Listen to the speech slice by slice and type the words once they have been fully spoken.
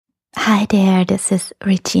Hi there, this is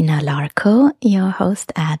Regina Larco, your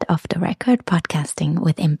host at Off the Record Podcasting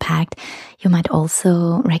with Impact. You might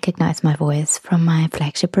also recognize my voice from my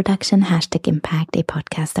flagship production, #Impact, a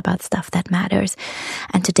podcast about stuff that matters.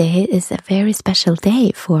 And today is a very special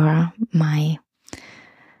day for my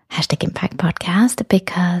 #Impact podcast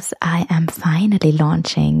because I am finally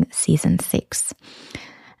launching season 6.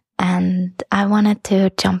 And I wanted to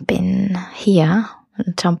jump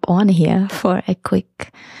on here for a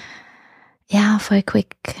quick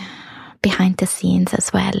behind the scenes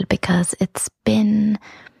as well, because it's been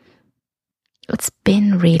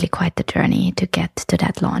really quite the journey to get to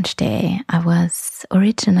that launch day. I was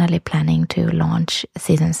originally planning to launch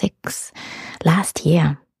season 6 last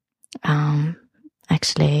year,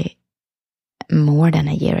 actually more than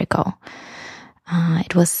a year ago.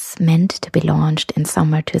 It was meant to be launched in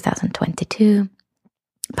summer 2022.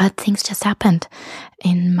 But things just happened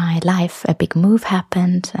in my life. A big move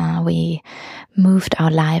happened. We moved our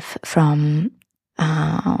life from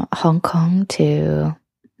Hong Kong to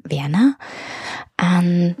Vienna,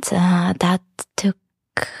 and that took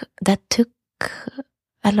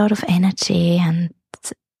a lot of energy and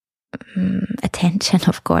attention,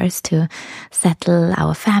 of course, to settle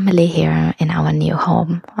our family here in our new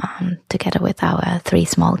home, together with our 3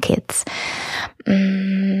 small kids.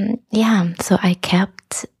 So I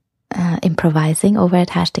kept improvising over at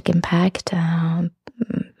 #Impact,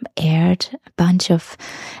 aired a bunch of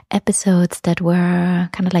episodes that were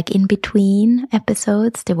kind of like in between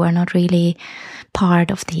episodes. They were not really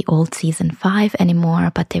part of the old season 5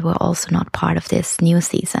 anymore, but they were also not part of this new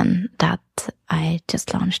season that I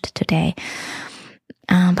just launched today.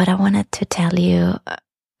 But I wanted to tell you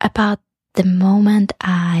about the moment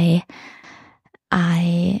I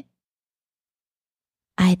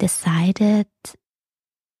decided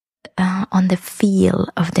on the feel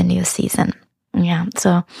of the new season.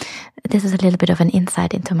 So this is a little bit of an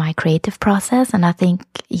insight into my creative process, and I think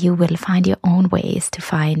you will find your own ways to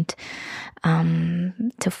find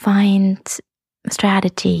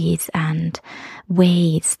strategies and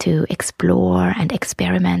ways to explore and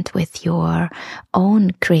experiment with your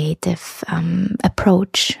own creative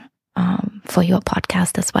approach for your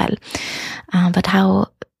podcast as well. But how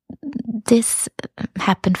this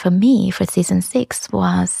happened for me for season 6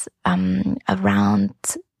 was around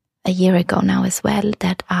a year ago now as well,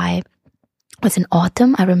 that I was in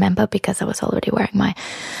autumn. I remember because I was already wearing my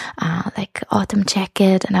autumn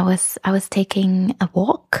jacket, and I was taking a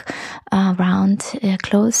walk around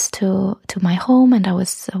close to my home, and I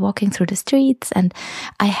was walking through the streets, and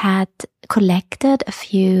I had collected a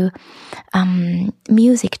few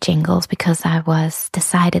music jingles because I was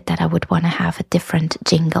decided that I would want to have a different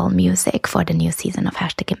jingle music for the new season of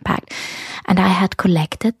 #Impact. And I had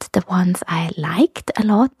collected the ones I liked a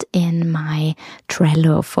lot in my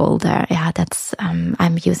Trello folder. That's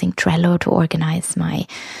I'm using Trello to organize my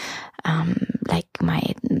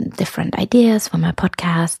my different ideas for my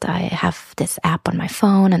podcast. I have this app on my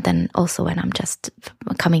phone, and then also when I'm just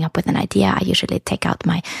coming up with an idea, I usually take out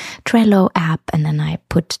my Trello app, and then I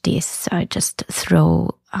just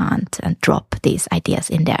throw and drop these ideas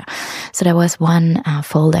in there. So there was one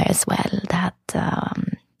folder as well that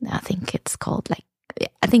I think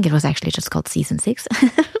it was actually just called season 6.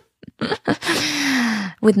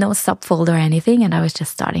 With no subfolder or anything, and I was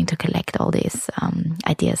just starting to collect all these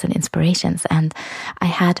ideas and inspirations. And I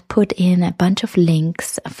had put in a bunch of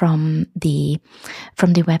links from the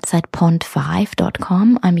website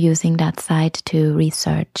pond5.com. I'm using that site to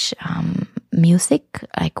research music,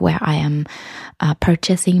 like where I am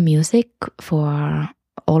purchasing music for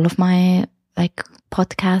all of my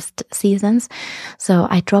podcast seasons. So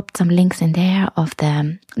I dropped some links in there of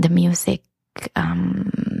the music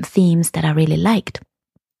themes that I really liked.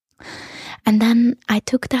 And then I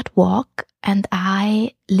took that walk and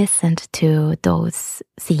I listened to those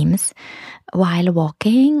themes while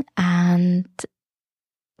walking, and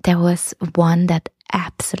there was one that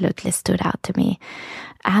absolutely stood out to me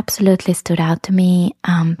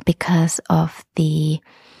because of the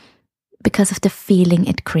feeling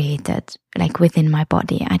it created, within my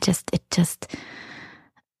body. It just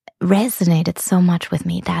resonated so much with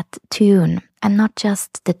me, that tune, and not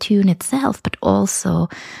just the tune itself, but also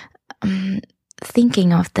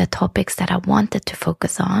thinking of the topics that I wanted to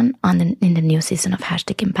focus on in the new season of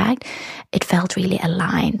 #Impact. It felt really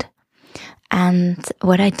aligned. And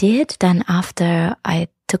what I did then after I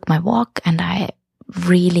took my walk, and I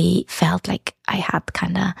really felt like I had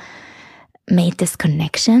kind of made this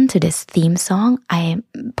connection to this theme song, I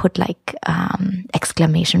put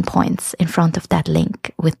exclamation points in front of that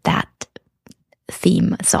link with that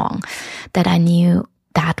theme song that I knew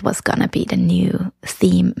that was gonna be the new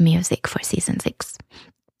theme music for season 6.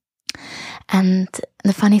 And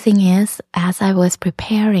the funny thing is, as I was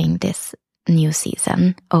preparing this new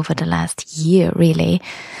season over the last year, really,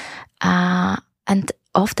 and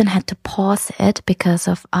often had to pause it because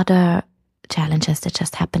of other challenges that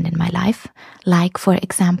just happened in my life. Like, for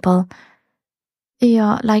example,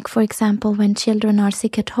 when children are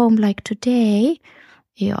sick at home, like today,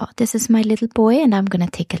 this is my little boy, and I'm gonna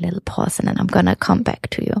take a little pause, and then I'm gonna come back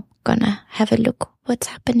to you. Gonna have a look what's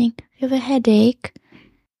happening. You have a headache?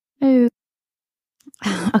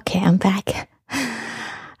 Okay, I'm back.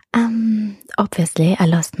 Obviously, I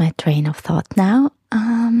lost my train of thought now,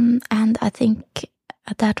 and I think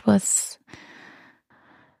that was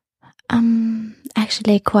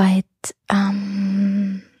actually quite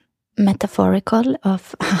metaphorical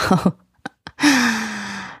of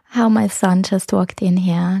how my son just walked in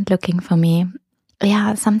here looking for me.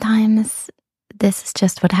 Yeah, sometimes this is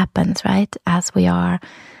just what happens, right? As we are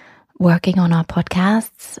working on our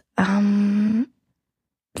podcasts,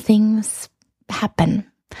 things happen.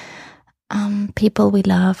 People we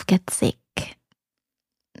love get sick.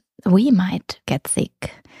 We might get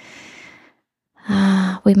sick.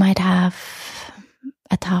 We might have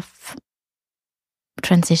a tough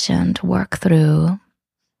transition to work through,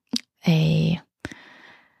 a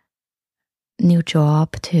new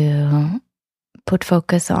job to put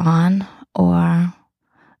focus on, or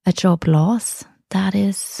a job loss that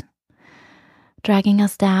is dragging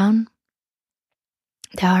us down.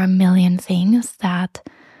 There are a million things that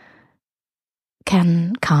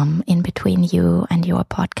can come in between you and your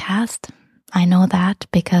podcast. I know that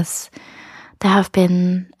because there have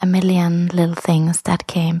been a million little things that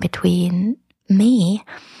came between me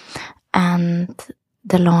and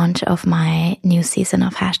the launch of my new season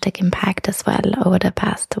of #Impact as well over the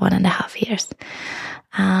past 1.5 years.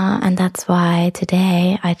 And that's why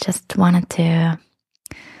today I just wanted to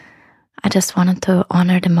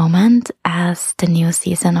honor the moment as the new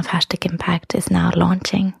season of #Impact is now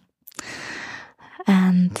launching.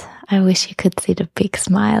 And I wish you could see the big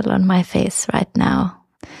smile on my face right now.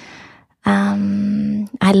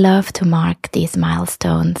 I love to mark these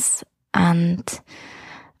milestones, and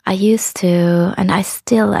I used to, and I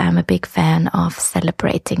still am a big fan of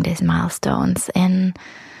celebrating these milestones in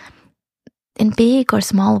big or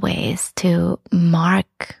small ways to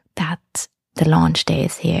mark that the launch day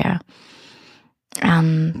is here.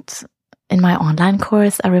 And in my online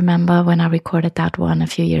course, I remember when I recorded that one a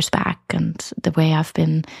few years back, and the way I've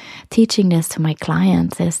been teaching this to my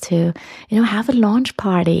clients is to, have a launch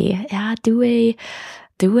party. Yeah, do a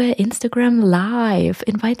Instagram live,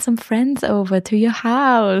 invite some friends over to your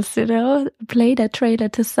house, play that trailer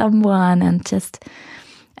to someone, and just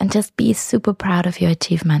be super proud of your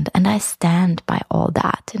achievement. And I stand by all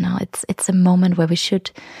that. It's a moment where we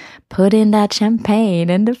should put in that champagne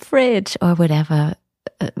in the fridge or whatever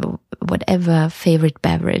favorite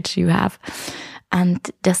beverage you have, and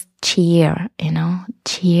just cheer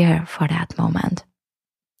for that moment.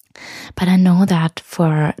 But I know that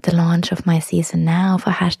for the launch of my season now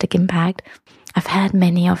for #Impact, I've had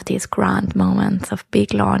many of these grand moments of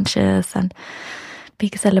big launches and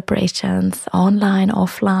big celebrations, online,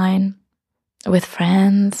 offline, with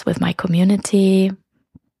friends, with my community,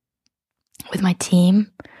 with my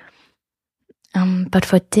team. But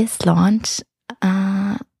for this launch,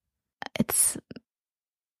 it's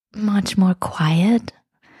much more quiet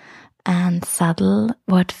and subtle,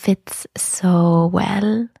 what fits so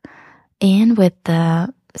well in with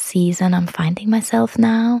the season I'm finding myself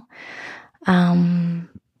now,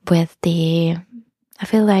 with I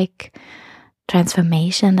feel like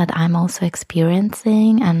transformation that I'm also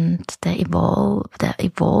experiencing, and the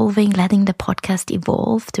evolving, letting the podcast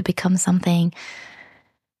evolve to become something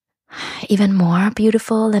even more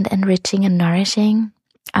beautiful and enriching and nourishing.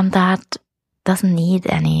 And that doesn't need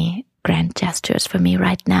any grand gestures for me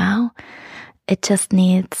right now. It just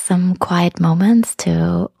needs some quiet moments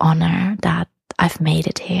to honor that I've made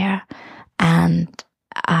it here, and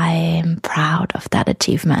I'm proud of that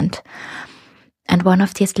achievement. And one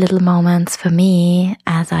of these little moments for me,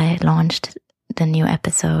 as I launched the new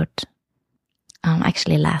episode,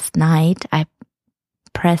 actually last night, I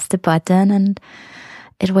pressed the button, and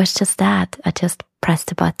it was just that. I just pressed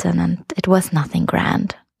the button, and it was nothing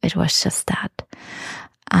grand. It was just that.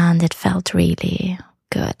 And it felt really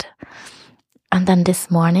good. And then this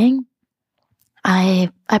morning, I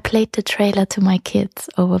played the trailer to my kids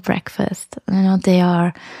over breakfast. They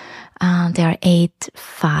are They are 8,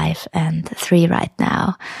 5, and 3 right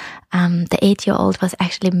now. The 8-year-old was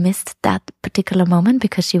actually missed that particular moment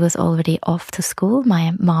because she was already off to school.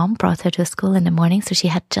 My mom brought her to school in the morning, so she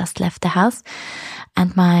had just left the house.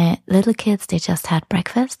 And my little kids, they just had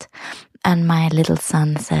breakfast. And my little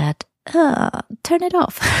son said, turn it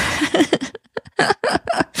off.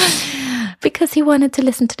 Because he wanted to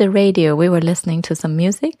listen to the radio. We were listening to some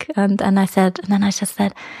music, and then I just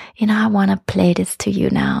said, I want to play this to you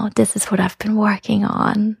now. This is what I've been working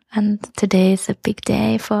on, and today is a big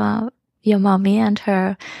day for your mommy and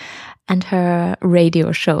her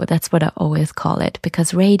radio show. That's what I always call it,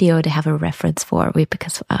 because radio, they have a reference for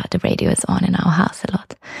because the radio is on in our house a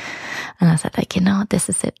lot. And I said, this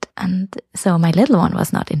is it. And so my little one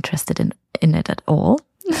was not interested in it at all.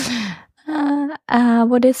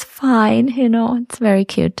 What is fine, it's very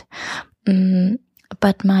cute.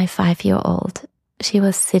 But my 5-year-old, she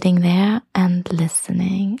was sitting there and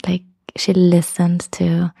listening. Like, she listened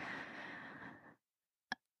to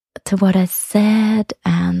what I said,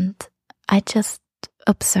 and I just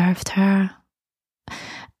observed her.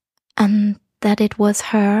 And that it was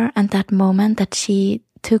her, and that moment that she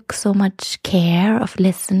took so much care of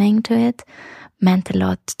listening to it meant a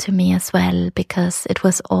lot to me as well, because it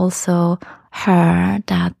was also her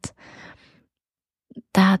that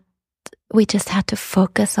we just had to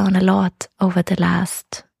focus on a lot over the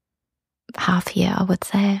last half year, I would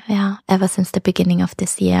say. Yeah, ever since the beginning of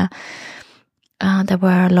this year, there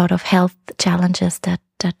were a lot of health challenges that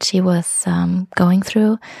she was going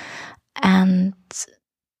through, and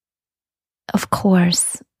of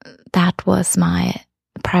course that was my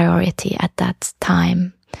priority at that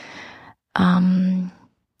time.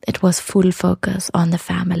 It was full focus on the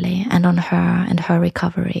family and on her and her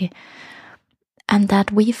recovery. And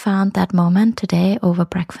that we found that moment today over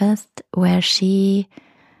breakfast where she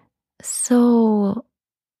so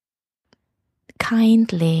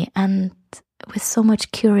kindly and with so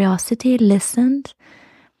much curiosity listened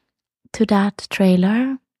to that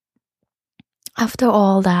trailer. After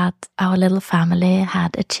all that our little family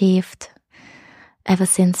had achieved ever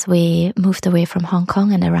since we moved away from Hong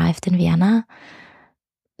Kong and arrived in Vienna,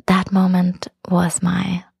 that moment was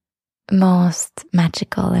my most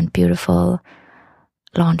magical and beautiful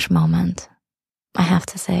launch moment. I have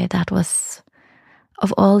to say, that was,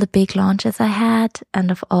 of all the big launches I had and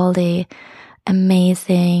of all the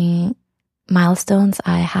amazing milestones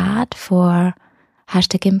I had for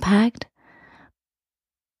 #Impact,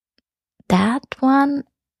 that one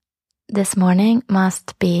this morning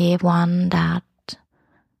must be one that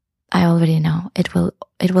I already know it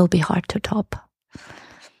will be hard to top.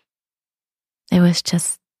 It was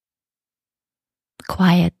just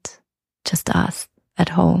quiet, just us at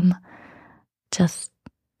home, just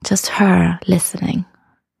her listening,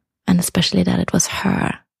 and especially that it was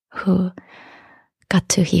her who got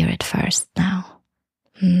to hear it first now.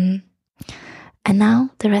 And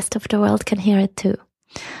now the rest of the world can hear it too.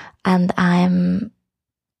 And I'm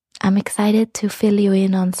excited to fill you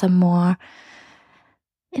in on some more,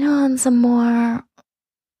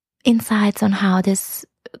 insights on how this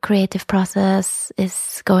creative process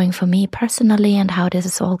is going for me personally and how this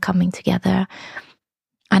is all coming together.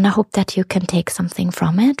 And I hope that you can take something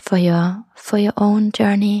from it for your own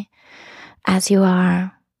journey as you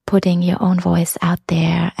are putting your own voice out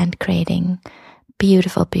there and creating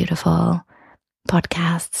beautiful, beautiful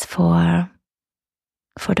podcasts for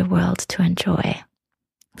the world to enjoy.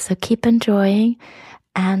 So keep enjoying.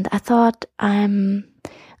 And I thought I'm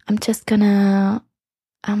just gonna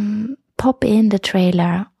pop in the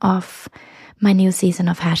trailer of my new season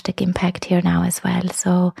of #Impact here now as well,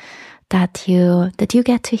 so that you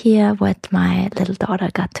get to hear what my little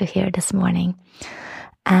daughter got to hear this morning.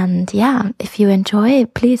 And yeah, if you enjoy,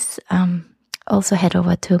 please also head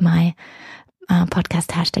over to my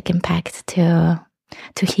podcast #Impact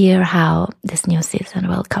to hear how this new season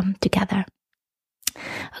will come together.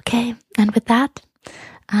 Okay, and with that,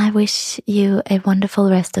 I wish you a wonderful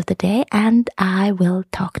rest of the day, and I will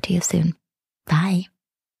talk to you soon. Bye.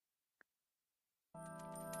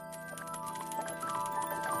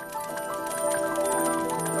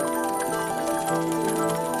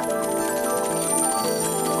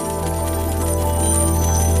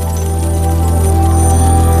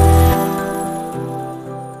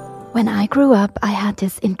 When I grew up, I had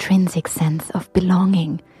this intrinsic sense of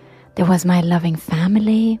belonging. There was my loving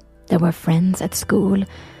family. There were friends at school.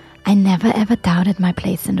 I never ever doubted my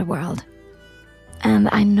place in the world. And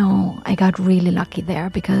I know I got really lucky there,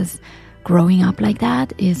 because growing up like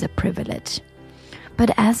that is a privilege.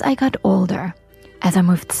 But as I got older, as I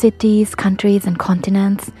moved cities, countries, and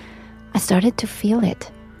continents, I started to feel it.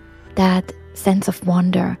 That sense of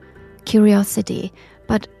wonder, curiosity,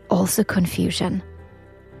 but also confusion.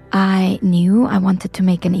 I knew I wanted to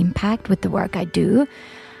make an impact with the work I do,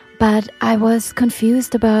 but I was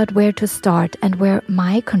confused about where to start and where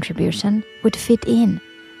my contribution would fit in.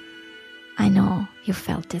 I know you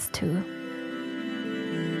felt this too.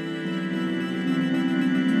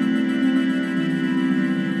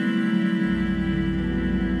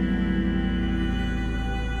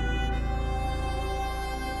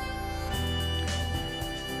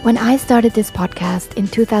 When I started this podcast in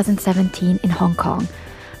 2017 in Hong Kong,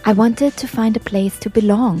 I wanted to find a place to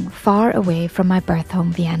belong far away from my birth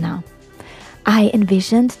home, Vienna. I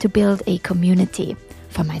envisioned to build a community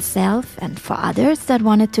for myself and for others that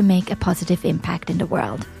wanted to make a positive impact in the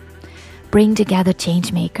world. Bring together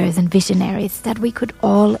change makers and visionaries that we could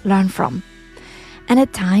all learn from. And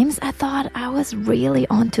at times I thought I was really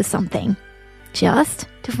onto something, just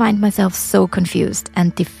to find myself so confused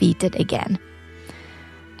and defeated again.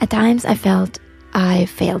 At times I felt I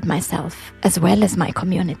failed myself as well as my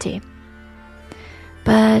community.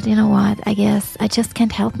 But you know what? I guess I just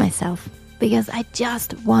can't help myself because I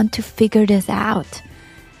just want to figure this out.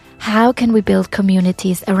 How can we build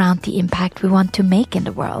communities around the impact we want to make in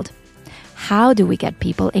the world? How do we get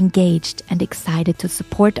people engaged and excited to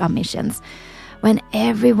support our missions when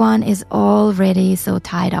everyone is already so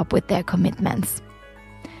tied up with their commitments?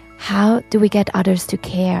 How do we get others to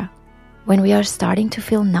care when we are starting to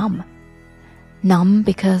feel numb? Numb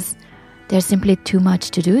because there's simply too much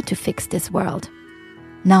to do to fix this world.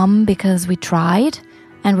 Numb because we tried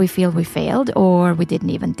and we feel we failed, or we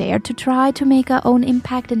didn't even dare to try to make our own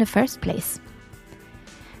impact in the first place.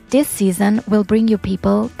 This season will bring you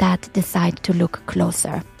people that decide to look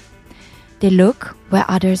closer. They look where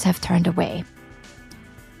others have turned away.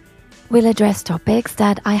 We'll address topics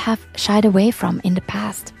that I have shied away from in the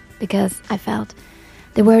past because I felt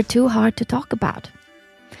they were too hard to talk about.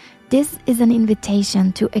 This is an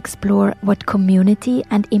invitation to explore what community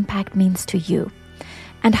and impact means to you,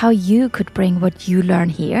 and how you could bring what you learn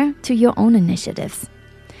here to your own initiatives.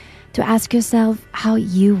 To ask yourself how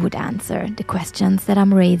you would answer the questions that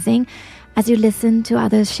I'm raising as you listen to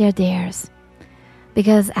others share theirs.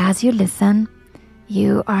 Because as you listen,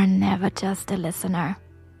 you are never just a listener.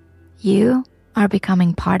 You are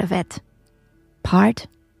becoming part of it, part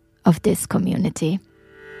of this community.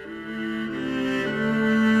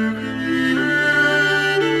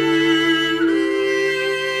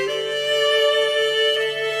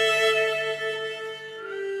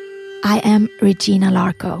 I am Regina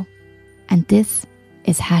Larco, and this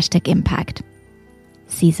is #Impact,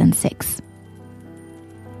 Season 6.